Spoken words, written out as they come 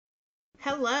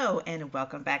Hello, and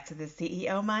welcome back to the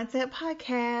CEO Mindset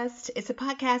Podcast. It's a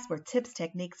podcast where tips,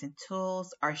 techniques, and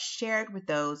tools are shared with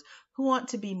those who want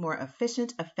to be more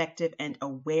efficient, effective, and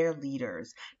aware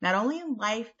leaders, not only in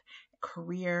life,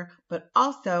 career, but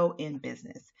also in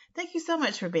business. Thank you so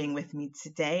much for being with me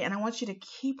today, and I want you to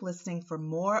keep listening for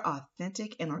more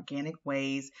authentic and organic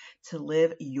ways to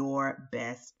live your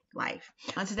best life.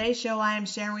 On today's show, I am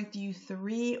sharing with you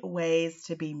 3 ways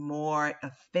to be more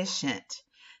efficient.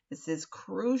 This is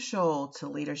crucial to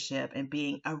leadership and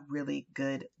being a really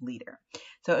good leader.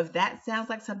 So if that sounds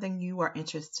like something you are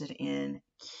interested in,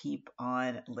 keep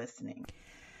on listening.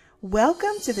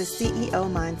 Welcome to the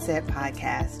CEO Mindset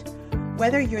Podcast.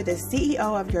 Whether you're the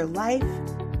CEO of your life,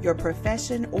 your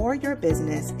profession, or your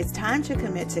business, it's time to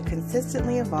commit to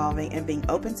consistently evolving and being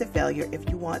open to failure if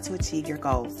you want to achieve your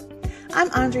goals. I'm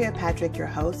Andrea Patrick, your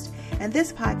host, and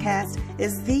this podcast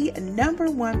is the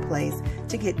 #1 place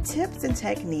to get tips and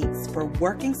techniques for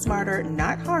working smarter,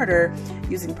 not harder,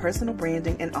 using personal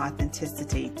branding and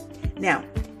authenticity. Now,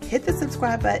 hit the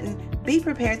subscribe button, be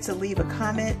prepared to leave a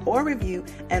comment or review,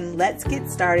 and let's get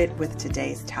started with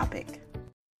today's topic.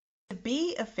 To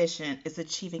be efficient is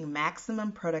achieving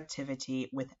maximum productivity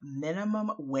with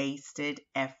minimum wasted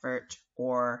effort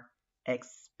or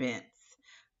expense.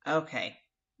 Okay.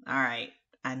 All right.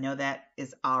 I know that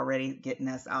is already getting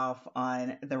us off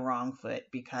on the wrong foot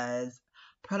because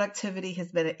productivity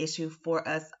has been an issue for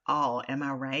us all. Am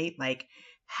I right? Like,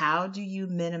 how do you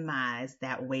minimize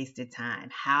that wasted time?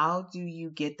 How do you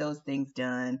get those things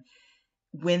done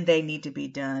when they need to be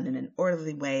done in an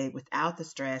orderly way without the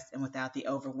stress and without the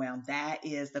overwhelm? That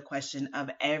is the question of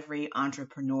every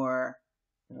entrepreneur,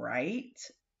 right?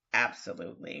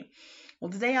 Absolutely.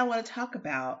 Well, today I want to talk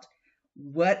about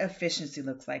what efficiency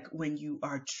looks like when you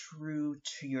are true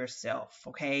to yourself,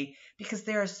 okay? Because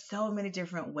there are so many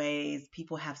different ways.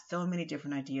 People have so many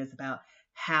different ideas about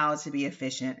how to be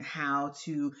efficient, how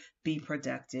to be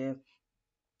productive.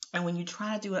 And when you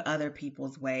try to do it other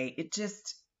people's way, it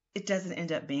doesn't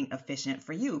end up being efficient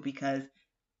for you because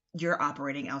you're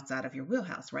operating outside of your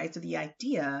wheelhouse, right? So the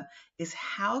idea is,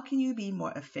 how can you be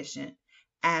more efficient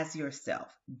as yourself,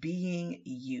 being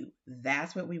you?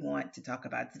 That's what we want to talk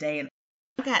about today. And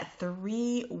I've got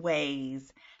 3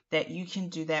 ways that you can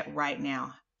do that right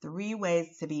now. 3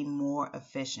 ways to be more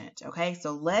efficient. Okay,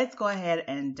 so let's go ahead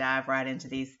and dive right into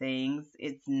these things.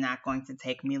 It's not going to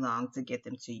take me long to get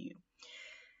them to you.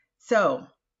 So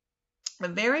the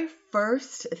very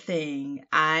first thing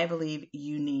I believe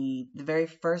you need, the very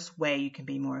first way you can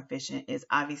be more efficient is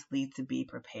obviously to be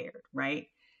prepared, right?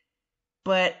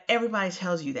 But everybody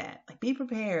tells you that, like, be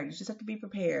prepared. You just have to be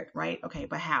prepared, right? Okay,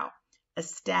 but how?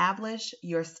 Establish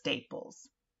your staples.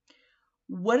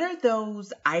 What are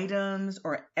those items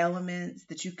or elements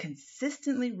that you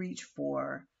consistently reach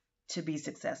for to be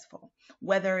successful?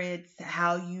 Whether it's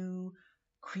how you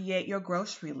create your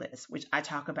grocery list, which I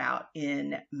talk about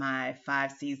in my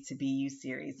 5 C's to Be You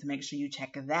series. So make sure you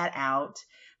check that out.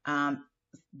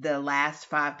 The last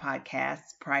 5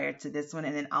 podcasts prior to this one,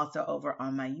 and then also over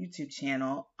on my YouTube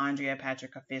channel, Andrea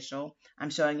Patrick Official. I'm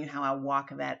showing you how I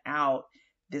walk that out,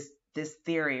 this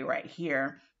theory right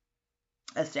here,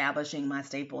 establishing my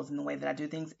staples in the way that I do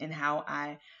things and how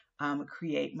I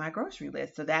create my grocery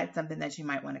list. So that's something that you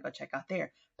might want to go check out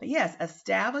there. But yes,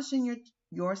 establishing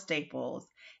your staples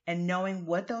and knowing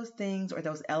what those things or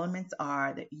those elements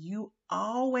are that you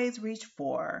always reach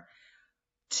for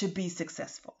to be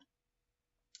successful.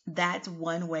 That's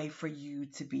one way for you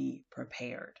to be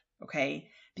prepared, okay?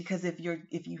 Because if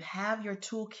you have your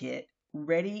toolkit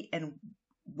ready and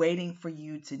waiting for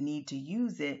you to need to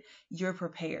use it, you're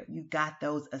prepared. You got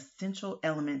those essential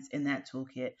elements in that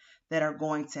toolkit that are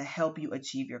going to help you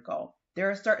achieve your goal. There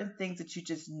are certain things that you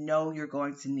just know you're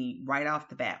going to need right off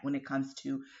the bat when it comes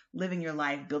to living your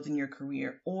life, building your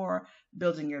career, or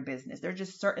building your business. There are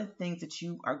just certain things that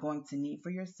you are going to need for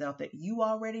yourself that you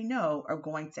already know are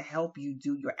going to help you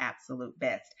do your absolute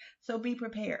best. So be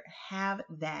prepared. Have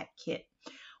that kit.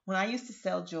 When I used to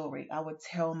sell jewelry, I would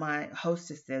tell my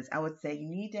hostesses, I would say, you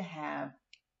need to have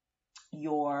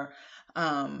your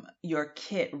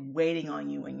kit waiting on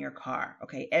you in your car.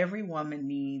 Okay, every woman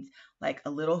needs like a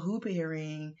little hoop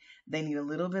earring, they need a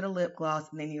little bit of lip gloss,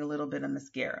 and they need a little bit of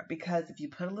mascara. Because if you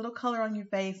put a little color on your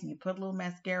face and you put a little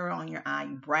mascara on your eye,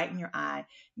 you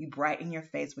brighten your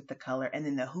face with the color, and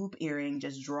then the hoop earring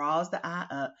just draws the eye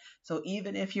up. So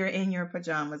even if you're in your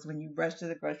pajamas when you rush to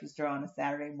the grocery store on a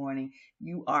Saturday morning,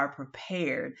 you are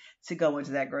prepared to go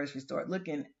into that grocery store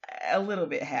looking a little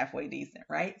bit halfway decent,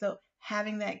 right? So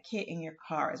having that kit in your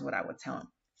car is what I would tell them.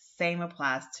 Same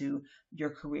applies to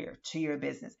your career, to your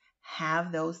business.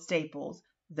 Have those staples,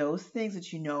 those things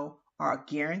that you know are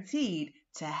guaranteed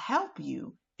to help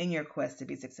you in your quest to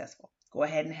be successful. Go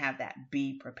ahead and have that.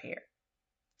 Be prepared.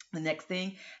 The next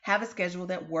thing, have a schedule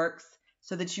that works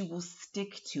so that you will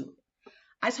stick to it.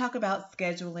 I talk about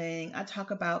scheduling. I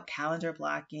talk about calendar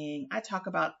blocking. I talk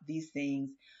about these things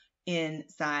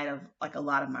inside of like a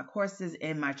lot of my courses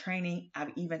in my training.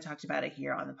 I've even talked about it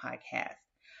here on the podcast.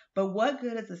 But what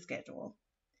good is a schedule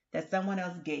that someone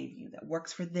else gave you that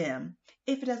works for them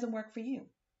if it doesn't work for you?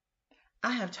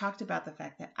 I have talked about the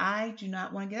fact that I do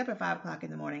not want to get up at 5 o'clock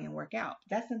in the morning and work out.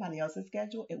 That's somebody else's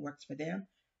schedule. It works for them.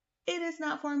 It is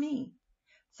not for me.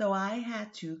 So I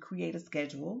had to create a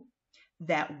schedule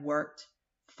that worked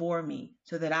for me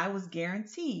so that I was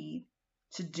guaranteed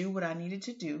to do what I needed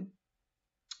to do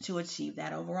to achieve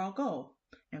that overall goal.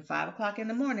 And 5 o'clock in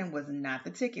the morning was not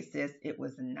the ticket, sis. It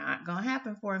was not going to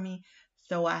happen for me.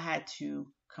 So I had to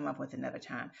come up with another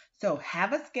time. So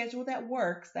have a schedule that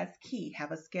works. That's key.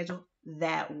 Have a schedule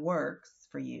that works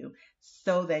for you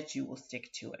so that you will stick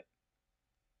to it.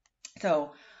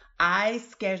 So I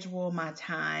schedule my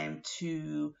time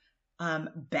to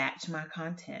batch my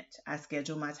content. I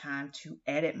schedule my time to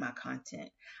edit my content.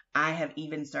 I have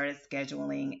even started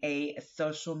scheduling a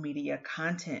social media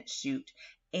content shoot,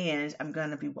 and I'm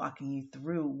going to be walking you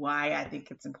through why I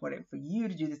think it's important for you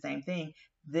to do the same thing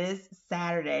this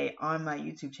Saturday on my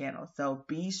YouTube channel. So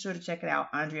be sure to check it out,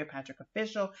 Andrea Patrick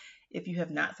Official. If you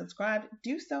have not subscribed,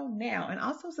 do so now. And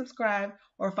also subscribe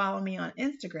or follow me on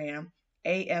Instagram,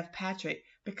 AF Patrick,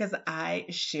 because I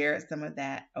share some of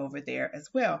that over there as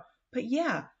well. But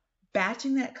yeah,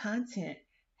 batching that content,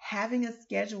 having a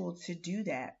schedule to do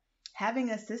that, having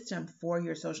a system for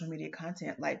your social media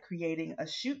content, like creating a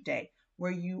shoot day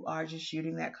where you are just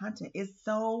shooting that content, is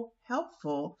so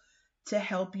helpful to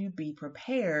help you be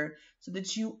prepared so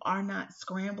that you are not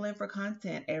scrambling for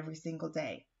content every single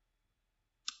day.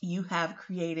 You have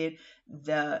created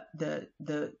the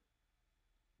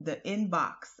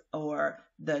inbox or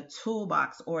the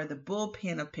toolbox or the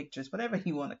bullpen of pictures, whatever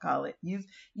you want to call it.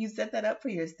 You set that up for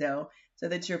yourself so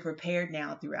that you're prepared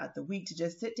now throughout the week to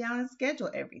just sit down and schedule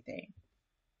everything.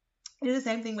 I do the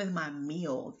same thing with my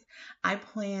meals. I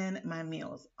plan my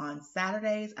meals. On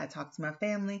Saturdays, I talk to my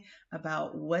family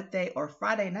about or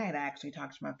Friday night, I actually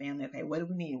talk to my family. Okay, what do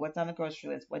we need? What's on the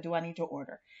grocery list? What do I need to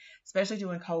order? Especially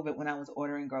during COVID when I was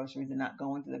ordering groceries and not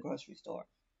going to the grocery store.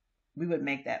 We would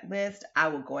make that list. I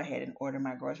would go ahead and order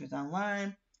my groceries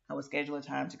online. I would schedule a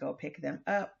time to go pick them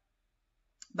up.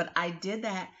 But I did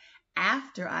that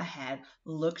after I had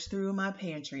looked through my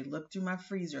pantry, looked through my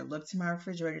freezer, looked to my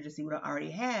refrigerator to see what I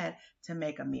already had to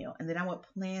make a meal. And then I would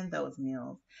plan those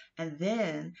meals. And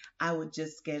then I would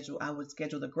schedule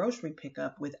the grocery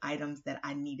pickup with items that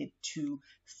I needed to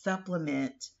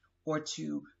supplement or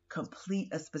to complete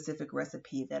a specific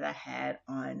recipe that I had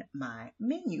on my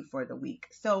menu for the week.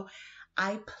 So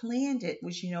I planned it,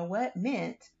 which you know what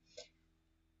meant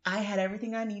I had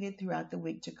everything I needed throughout the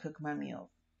week to cook my meals.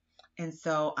 And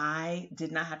so I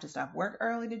did not have to stop work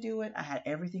early to do it. I had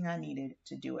everything I needed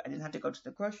to do it. I didn't have to go to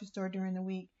the grocery store during the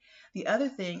week. The other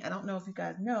thing, I don't know if you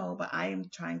guys know, but I am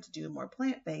trying to do more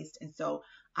plant-based. And so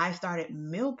I started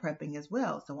meal prepping as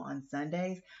well. So on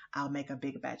Sundays, I'll make a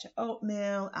big batch of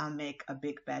oatmeal. I'll make a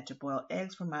big batch of boiled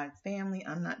eggs for my family.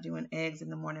 I'm not doing eggs in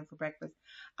the morning for breakfast.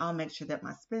 I'll make sure that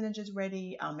my spinach is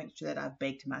ready. I'll make sure that I've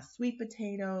baked my sweet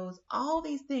potatoes. All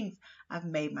these things. I've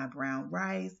made my brown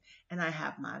rice and I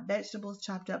have my vegetables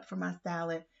chopped up for my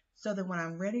salad so that when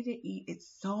I'm ready to eat, it's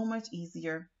so much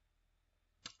easier.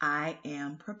 I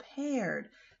am prepared.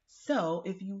 So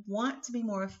if you want to be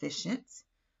more efficient,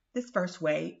 this first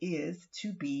way is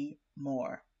to be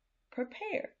more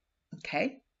prepared.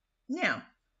 Okay. Now,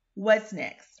 what's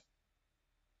next?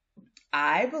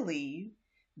 I believe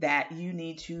that you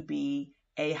need to be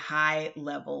a high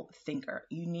level thinker.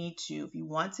 You need to, if you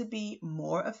want to be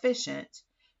more efficient,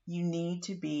 you need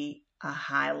to be a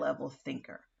high level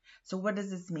thinker. So what does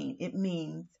this mean? It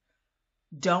means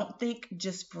don't think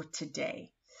just for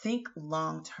today. Think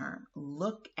long term.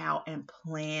 Look out and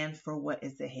plan for what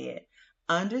is ahead.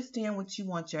 Understand what you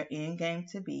want your end game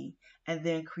to be, and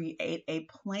then create a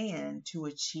plan to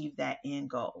achieve that end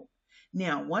goal.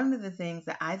 Now, one of the things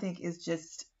that I think is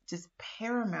just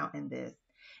paramount in this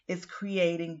is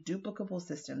creating duplicable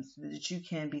systems so that you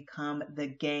can become the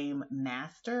game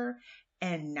master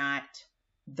and not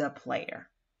the player.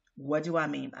 What do I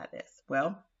mean by this?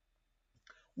 Well,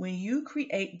 when you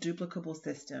create duplicable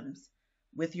systems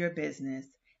with your business,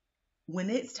 when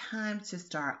it's time to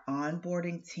start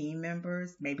onboarding team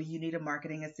members, maybe you need a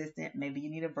marketing assistant, maybe you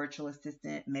need a virtual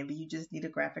assistant, maybe you just need a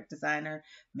graphic designer,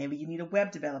 maybe you need a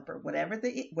web developer, whatever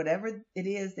it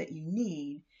is that you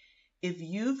need, If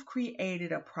you've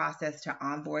created a process to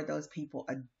onboard those people,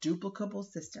 a duplicable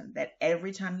system that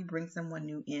every time you bring someone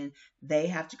new in, they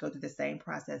have to go through the same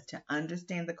process to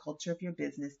understand the culture of your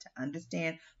business, to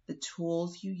understand the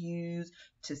tools you use,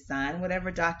 to sign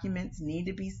whatever documents need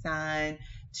to be signed,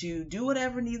 to do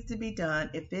whatever needs to be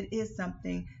done. If it is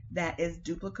something that is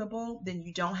duplicable, then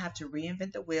you don't have to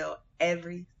reinvent the wheel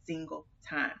every single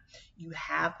time. You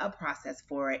have a process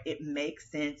for it. It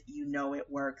makes sense. You know it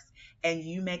works. And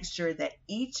you make sure that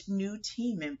each new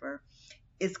team member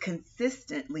is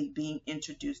consistently being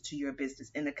introduced to your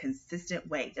business in a consistent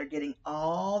way. They're getting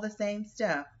all the same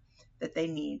stuff that they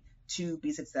need to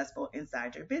be successful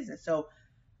inside your business. So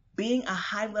being a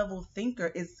high-level thinker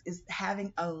is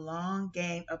having a long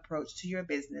game approach to your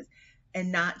business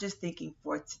and not just thinking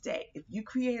for today. If you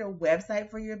create a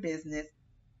website for your business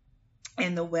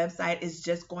and the website is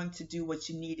just going to do what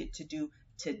you need it to do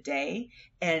today,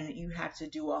 and you have to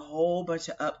do a whole bunch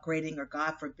of upgrading or,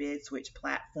 God forbid, switch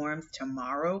platforms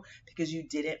tomorrow because you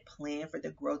didn't plan for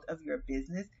the growth of your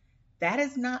business, that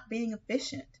is not being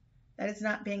efficient. That is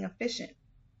not being efficient.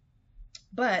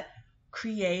 But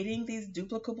creating these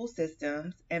duplicable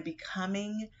systems and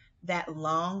becoming that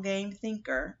long game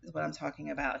thinker is what I'm talking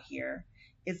about here,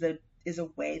 is a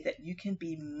way that you can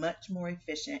be much more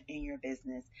efficient in your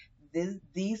business.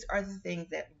 These are the things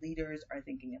that leaders are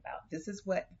thinking about. This is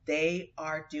what they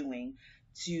are doing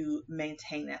to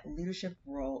maintain that leadership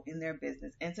role in their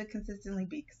business and to consistently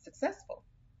be successful.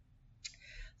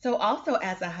 So also,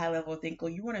 as a high-level thinker,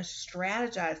 you want to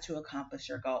strategize to accomplish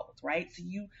your goals, right? So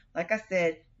you, like I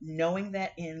said, knowing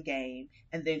that end game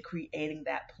and then creating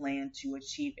that plan to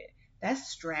achieve it. That's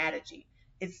strategy.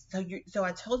 So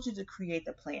I told you to create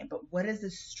the plan, but what is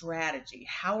the strategy?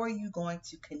 How are you going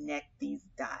to connect these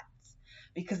dots?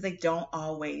 Because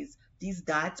these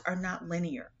dots are not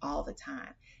linear all the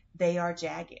time. They are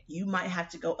jagged. You might have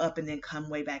to go up and then come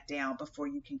way back down before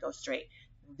you can go straight.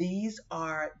 This is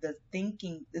the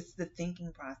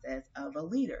thinking process of a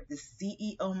leader, the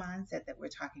CEO mindset that we're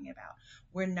talking about.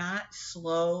 We're not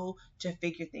slow to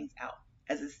figure things out.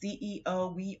 As a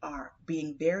CEO, we are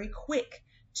being very quick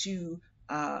to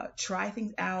try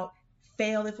things out,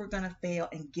 fail if we're going to fail,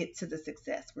 and get to the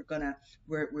success.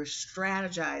 We're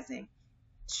strategizing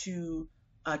to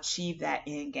achieve that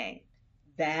end game.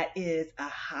 That is a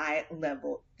high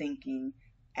level thinking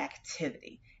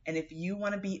activity. And if you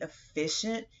want to be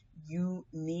efficient, you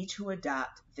need to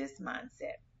adopt this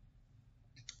mindset.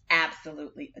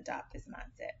 Absolutely adopt this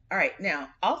mindset. All right. Now,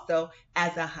 also,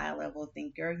 as a high level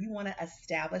thinker, you want to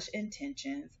establish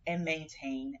intentions and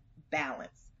maintain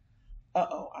balance.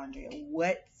 Andrea,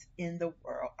 what in the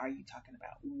world are you talking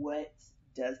about? What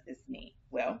does this mean?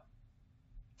 Well,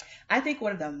 I think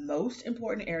one of the most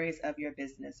important areas of your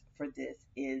business for this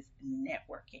is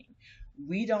networking.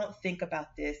 We don't think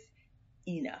about this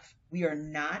enough. We are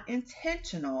not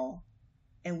intentional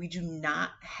and we do not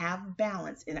have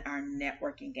balance in our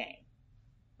networking game.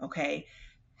 Okay?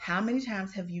 How many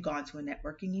times have you gone to a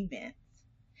networking event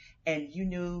and you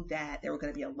knew that there were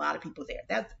going to be a lot of people there?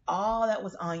 That's all that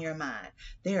was on your mind.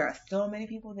 There are so many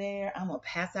people there. I'm going to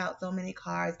pass out so many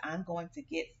cards. I'm going to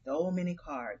get so many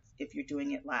cards if you're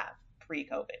doing it live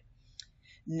pre-COVID.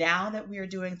 Now that we are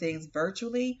doing things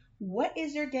virtually, what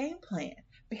is your game plan?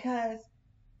 Because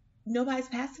nobody's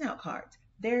passing out cards.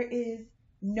 There is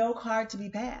no card to be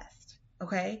passed.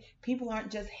 Okay? People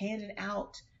aren't just handing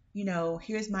out,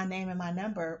 here's my name and my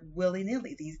number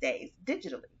willy-nilly these days,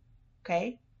 digitally.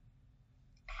 Okay?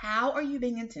 How are you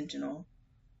being intentional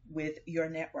with your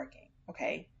networking?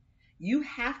 Okay? You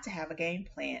have to have a game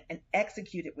plan and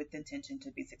execute it with intention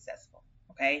to be successful.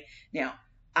 Okay? Now,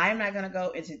 I'm not going to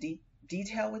go into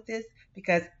detail with this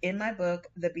because in my book,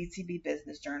 The BTB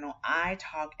Business Journal, I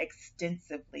talk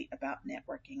extensively about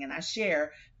networking and I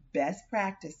share best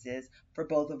practices for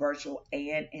both the virtual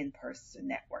and in-person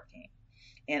networking.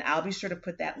 And I'll be sure to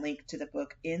put that link to the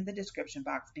book in the description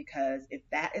box because if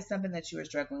that is something that you are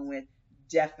struggling with,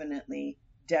 definitely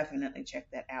check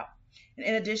that out. And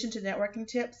in addition to networking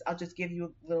tips, I'll just give you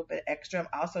a little bit extra. I'm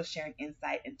also sharing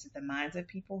insight into the minds of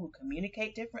people who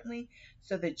communicate differently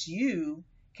so that you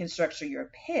can structure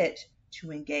your pitch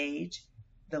to engage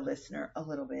the listener a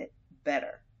little bit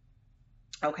better.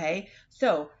 Okay,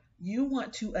 so you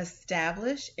want to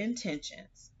establish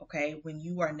intentions, okay, when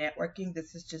you are networking.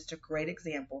 This is just a great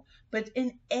example. But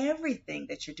in everything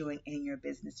that you're doing in your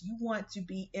business, you want to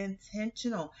be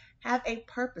intentional, have a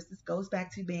purpose. This goes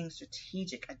back to being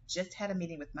strategic. I just had a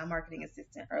meeting with my marketing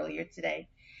assistant earlier today.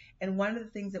 And one of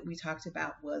the things that we talked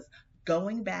about was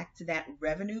going back to that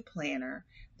revenue planner,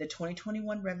 the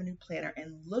 2021 revenue planner,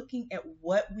 and looking at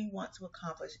what we want to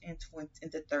accomplish in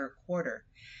the third quarter.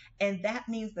 And that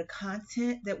means the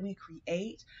content that we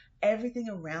create, everything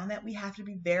around that, we have to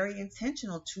be very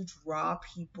intentional to draw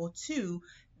people to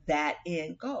that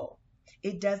end goal.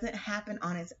 It doesn't happen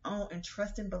on its own. And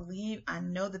trust and believe, I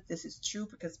know that this is true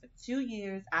because for 2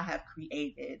 years I have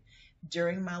created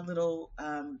during my little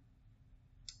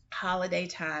holiday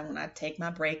time when I take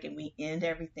my break and we end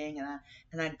everything,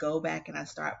 and I go back and I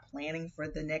start planning for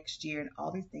the next year and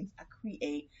all these things. I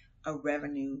create a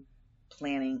revenue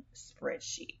planning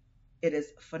spreadsheet. It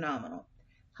is phenomenal.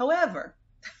 However,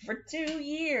 for 2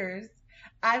 years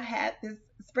I've had this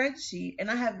spreadsheet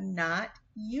and I have not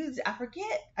used it. I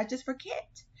forget. I just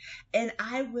forget. And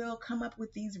I will come up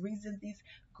with these reasons, these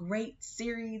great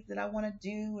series that I want to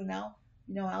do, and I'll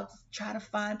just try to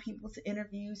find people to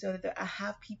interview so that I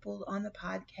have people on the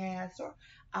podcast, or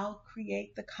I'll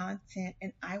create the content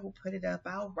and I will put it up.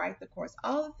 I'll write the course,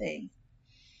 all the things.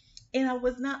 And I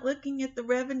was not looking at the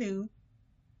revenue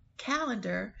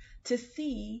calendar to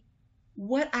see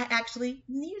what I actually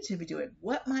needed to be doing,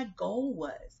 what my goal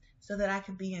was, so that I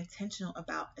could be intentional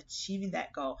about achieving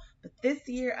that goal. But this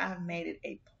year I've made it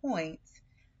a point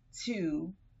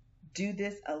to do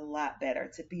this a lot better,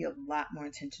 to be a lot more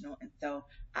intentional. And so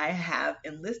I have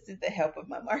enlisted the help of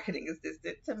my marketing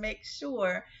assistant to make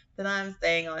sure that I'm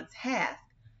staying on task.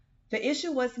 The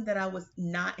issue wasn't that I was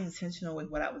not intentional with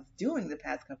what I was doing the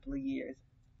past couple of years.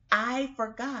 I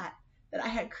forgot that I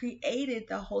had created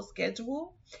the whole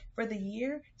schedule for the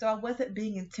year. So I wasn't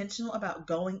being intentional about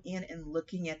going in and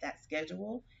looking at that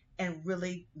schedule and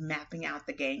really mapping out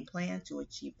the game plan to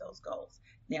achieve those goals.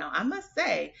 Now, I must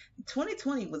say,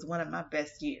 2020 was one of my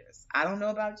best years. I don't know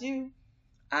about you.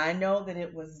 I know that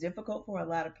it was difficult for a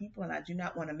lot of people, and I do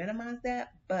not want to minimize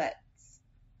that. But,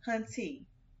 hunty,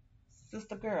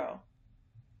 sister girl,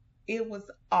 it was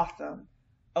awesome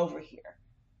over here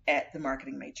at the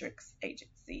Marketing Matrix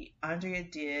Agency. Andrea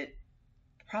did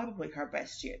probably her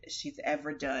best year that she's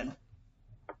ever done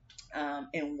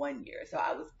in 1 year. So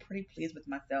I was pretty pleased with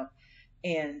myself.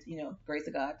 And, grace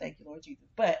of God, thank you, Lord Jesus.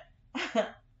 But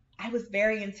I was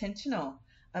very intentional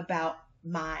about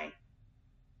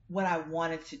what I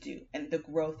wanted to do and the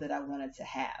growth that I wanted to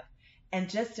have. And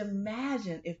just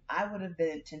imagine if I would have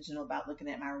been intentional about looking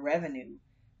at my revenue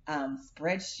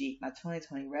spreadsheet, my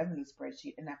 2020 revenue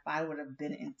spreadsheet, and if I would have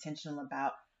been intentional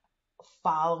about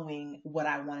following what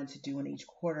I wanted to do in each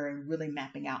quarter and really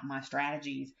mapping out my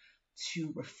strategies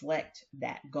to reflect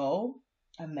that goal.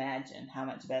 Imagine how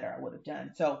much better I would have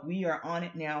done. So we are on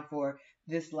it now for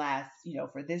this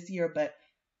for this year. But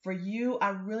for you, I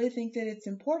really think that it's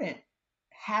important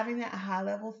having that high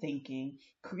level thinking,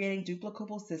 creating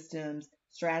duplicable systems,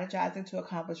 strategizing to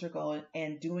accomplish your goal,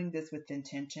 and doing this with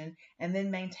intention, and then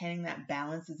maintaining that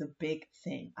balance is a big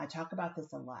thing. I talk about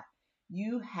this a lot.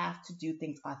 You have to do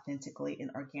things authentically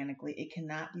and organically. It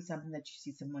cannot be something that you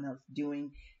see someone else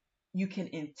doing. You can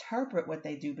interpret what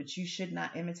they do, but you should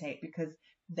not imitate, because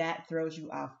that throws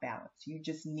you off balance. You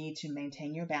just need to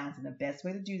maintain your balance. And the best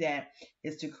way to do that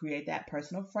is to create that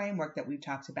personal framework that we've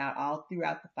talked about all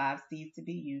throughout the 5 C's to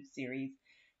Be You series.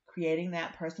 Creating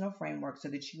that personal framework so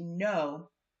that you know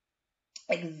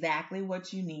exactly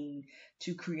what you need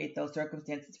to create those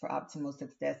circumstances for optimal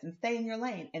success, and stay in your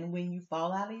lane. And when you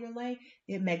fall out of your lane,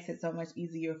 it makes it so much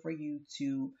easier for you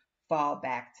to fall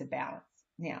back to balance.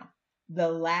 Now, the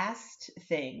last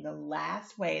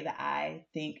way that I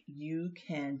think you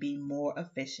can be more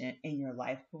efficient in your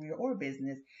life, career, or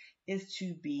business is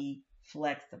to be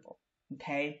flexible.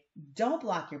 Okay? Don't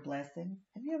block your blessings.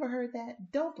 Have you ever heard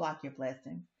that? Don't block your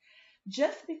blessings.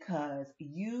 Just because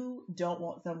you don't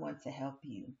want someone to help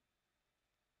you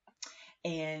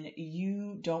and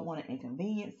you don't want to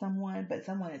inconvenience someone, but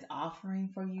someone is offering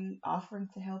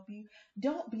to help you,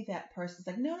 don't be that person. It's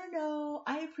like, no,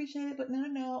 I appreciate it, but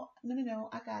no,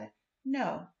 I got it.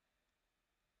 No,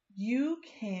 you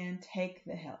can take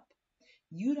the help.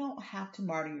 You don't have to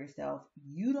martyr yourself.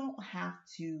 You don't have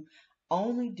to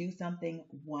only do something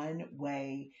one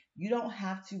way. You don't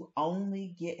have to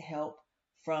only get help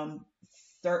from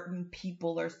certain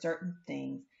people or certain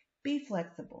things. Be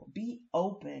flexible, be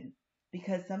open,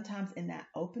 because sometimes in that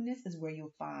openness is where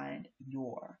you'll find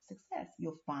your success.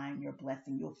 You'll find your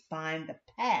blessing. You'll find the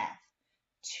path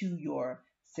to your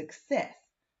success.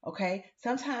 Okay?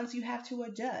 Sometimes you have to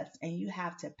adjust and you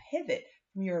have to pivot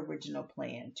from your original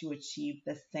plan to achieve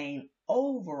the same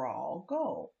overall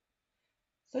goal.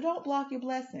 So don't block your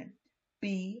blessing.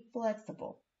 Be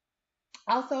flexible.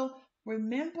 Also,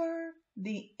 remember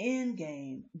the end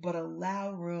game, but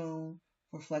allow room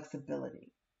for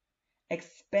flexibility.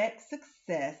 Expect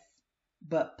success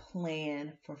but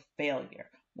plan for failure.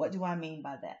 What do I mean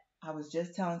by that? I was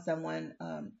just telling someone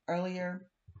earlier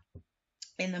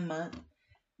in the month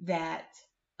that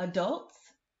adults,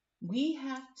 we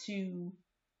have to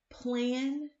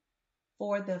plan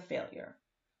for the failure.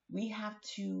 We have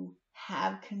to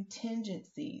have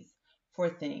contingencies for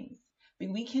things.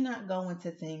 We cannot go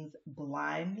into things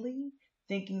blindly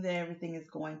thinking that everything is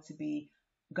going to be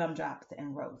gumdrops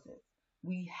and roses.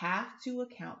 We have to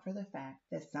account for the fact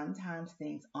that sometimes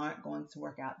things aren't going to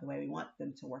work out the way we want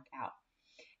them to work out.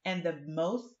 And the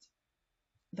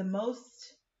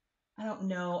most, I don't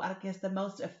know, I guess the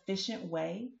most efficient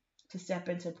way to step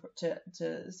into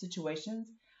to situations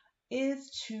is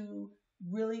to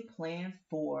really plan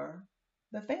for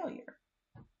the failure.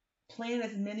 Plan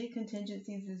as many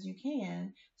contingencies as you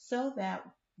can so that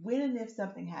when and if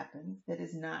something happens that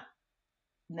is not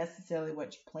necessarily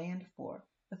what you planned for,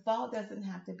 the fall doesn't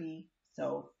have to be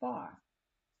so far.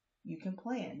 You can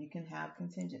plan, you can have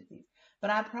contingencies. But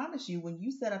I promise you, when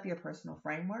you set up your personal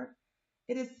framework,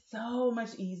 it is so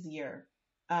much easier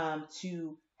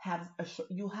to have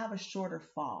you'll have a shorter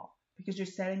fall because you're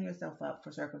setting yourself up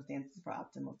for circumstances for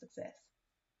optimal success.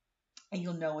 And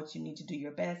you'll know what you need to do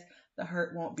your best. The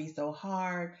hurt won't be so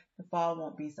hard. The fall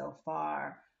won't be so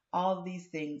far. All of these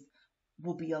things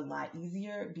will be a lot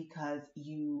easier because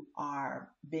you are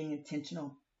being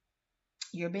intentional.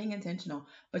 You're being intentional,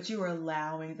 but you are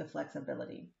allowing the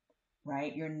flexibility,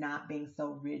 right? You're not being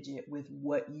so rigid with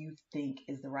what you think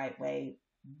is the right way,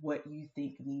 what you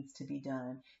think needs to be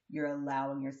done. You're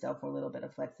allowing yourself a little bit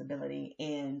of flexibility,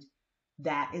 and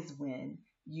that is when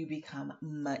you become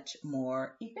much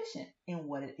more efficient in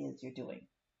what it is you're doing.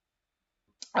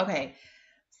 Okay,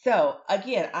 so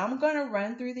again, I'm going to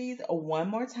run through these one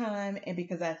more time, and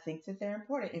because I think that they're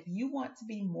important. If you want to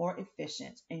be more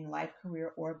efficient in life,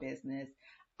 career, or business,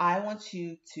 I want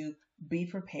you to be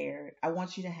prepared. I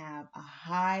want you to have a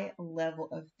high level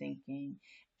of thinking,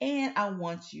 and I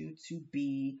want you to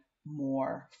be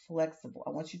more flexible. I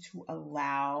want you to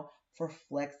allow for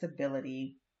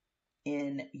flexibility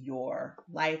in your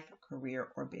life, career,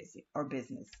 or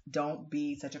business. Don't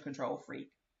be such a control freak,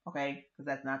 okay? Because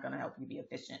that's not going to help you be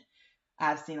efficient.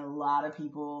 I've seen a lot of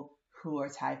people who are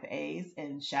type A's,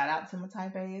 and shout out to my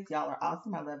type A's. Y'all are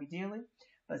awesome. I love you dearly.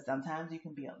 But sometimes you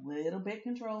can be a little bit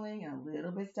controlling and a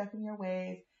little bit stuck in your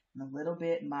ways, and a little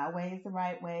bit my way is the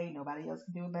right way. Nobody else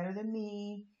can do it better than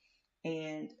me.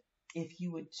 And if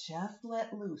you would just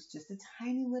let loose just a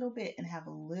tiny little bit and have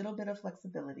a little bit of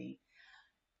flexibility,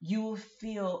 you will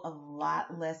feel a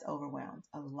lot less overwhelmed,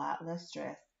 a lot less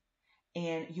stressed,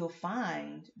 and you'll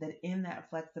find that in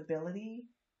that flexibility,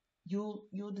 you'll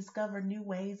discover new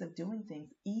ways of doing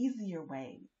things, easier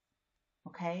ways,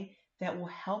 okay, that will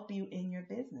help you in your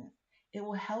business. It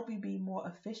will help you be more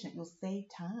efficient. You'll save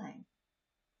time.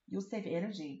 You'll save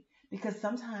energy because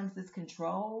sometimes this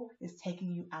control is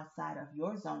taking you outside of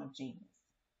your zone of genius.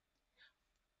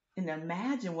 And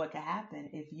imagine what could happen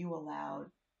if you allowed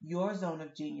your zone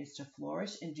of genius to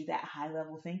flourish and do that high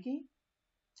level thinking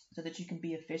so that you can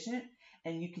be efficient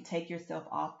and you can take yourself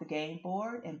off the game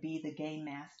board and be the game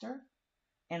master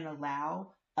and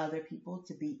allow other people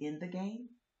to be in the game,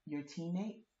 your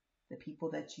teammates, the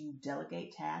people that you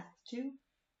delegate tasks to.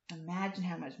 Imagine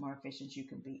how much more efficient you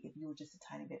can be if you were just a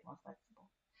tiny bit more flexible.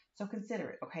 So consider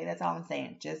it, okay? That's all I'm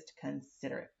saying. Just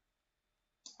consider it.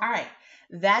 All right,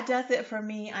 that does it for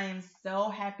me. I am so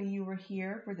happy you were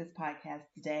here for this podcast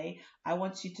today. I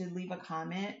want you to leave a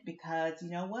comment because you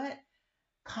know what?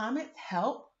 Comments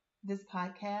help this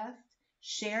podcast.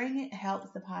 Sharing it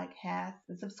helps the podcast.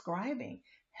 And subscribing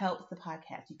helps the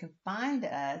podcast. You can find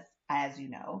us, as you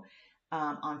know,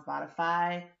 on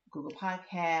Spotify, Google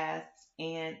Podcasts,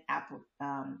 and Apple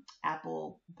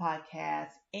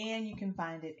Podcasts, and you can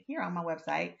find it here on my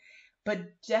website. But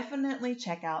definitely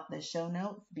check out the show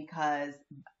notes because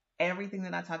everything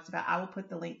that I talked about, I will put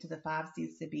the link to the 5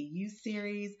 C's to Be You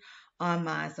series on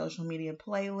my social media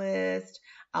playlist.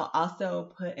 I'll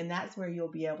also put, and that's where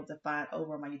you'll be able to find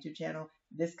over on my YouTube channel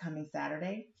this coming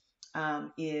Saturday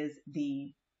is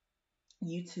the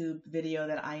YouTube video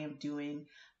that I am doing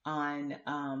on,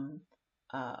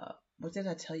 what did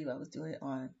I tell you I was doing it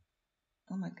on?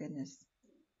 Oh my goodness.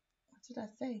 What did I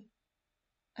say?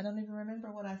 I don't even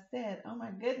remember what I said. Oh my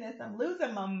goodness, I'm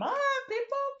losing my mind,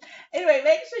 people. Anyway,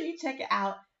 make sure you check it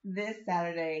out this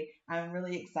Saturday. I'm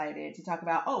really excited to talk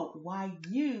about, why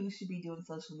you should be doing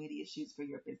social media shoots for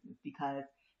your business because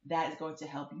that is going to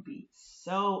help you be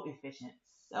so efficient,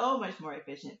 so much more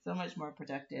efficient, so much more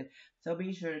productive. So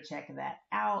be sure to check that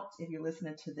out. If you're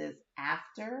listening to this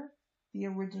after the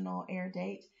original air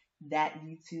date, that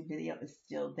YouTube video is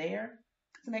still there.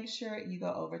 So make sure you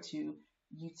go over to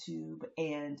YouTube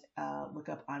and look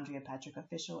up Andrea Patrick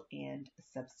Official and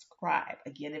subscribe.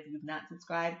 Again, if you've not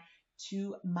subscribed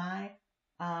to my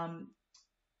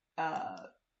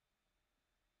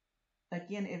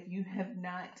again, if you have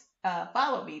not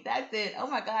followed me, that's it. Oh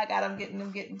my God, I'm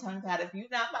getting tongue tied. If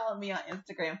you've not followed me on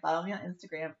Instagram, follow me on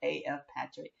Instagram, AF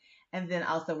Patrick. And then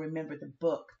also remember the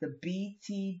book, the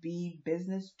BTB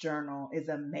Business Journal, is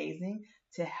amazing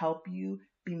to help you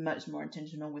be much more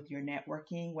intentional with your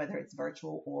networking, whether it's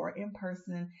virtual or in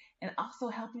person, and also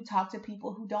help you talk to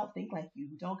people who don't think like you,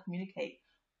 who don't communicate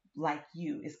like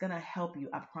you. It's going to help you.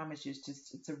 I promise you.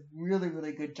 It's a really,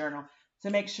 really good journal. So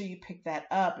make sure you pick that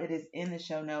up. It is in the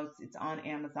show notes. It's on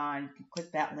Amazon. You can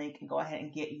click that link and go ahead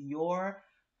and get your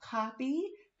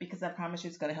copy, because I promise you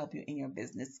it's going to help you in your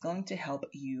business. It's going to help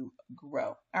you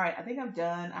grow. All right. I think I'm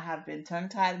done. I have been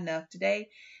tongue-tied enough today.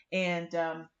 And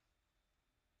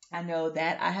I know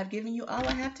that I have given you all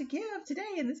I have to give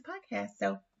today in this podcast.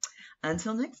 So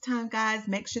until next time, guys,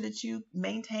 make sure that you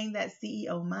maintain that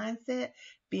CEO mindset,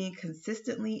 being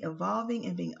consistently evolving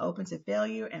and being open to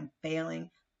failure and failing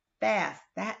fast.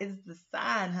 That is the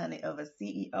sign, honey, of a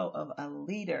CEO, of a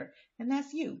leader. And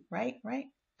that's you, right? Right?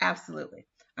 Absolutely.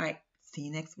 All right. See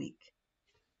you next week.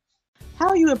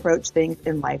 How you approach things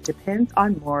in life depends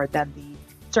on more than the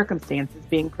circumstances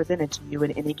being presented to you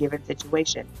in any given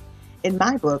situation. In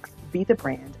my books, Be the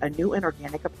Brand, A New and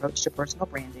Organic Approach to Personal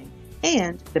Branding,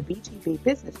 and the BTB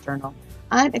Business Journal,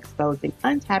 I'm exposing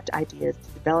untapped ideas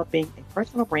to developing a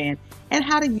personal brand and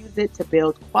how to use it to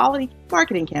build quality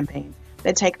marketing campaigns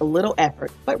that take a little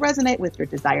effort but resonate with your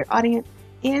desired audience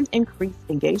and increase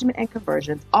engagement and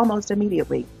conversions almost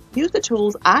immediately. Use the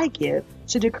tools I give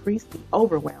to decrease the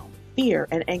overwhelm, fear,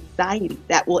 and anxiety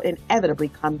that will inevitably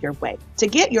come your way. To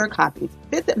get your copies,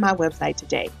 visit my website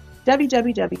today,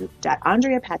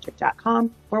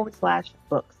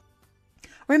 www.andreapatrick.com/books.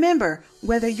 Remember,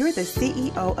 whether you're the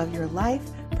CEO of your life,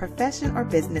 profession, or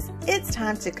business, it's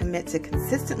time to commit to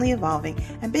consistently evolving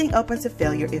and being open to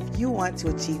failure if you want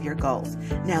to achieve your goals.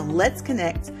 Now let's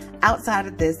connect outside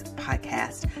of this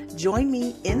podcast. Join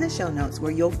me in the show notes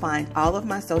where you'll find all of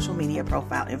my social media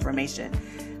profile information.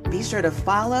 Be sure to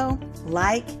follow,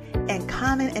 like, and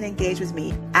comment and engage with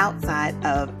me outside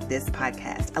of this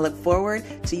podcast. I look forward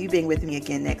to you being with me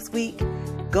again next week.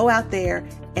 Go out there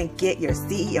and get your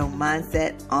CEO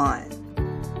mindset on.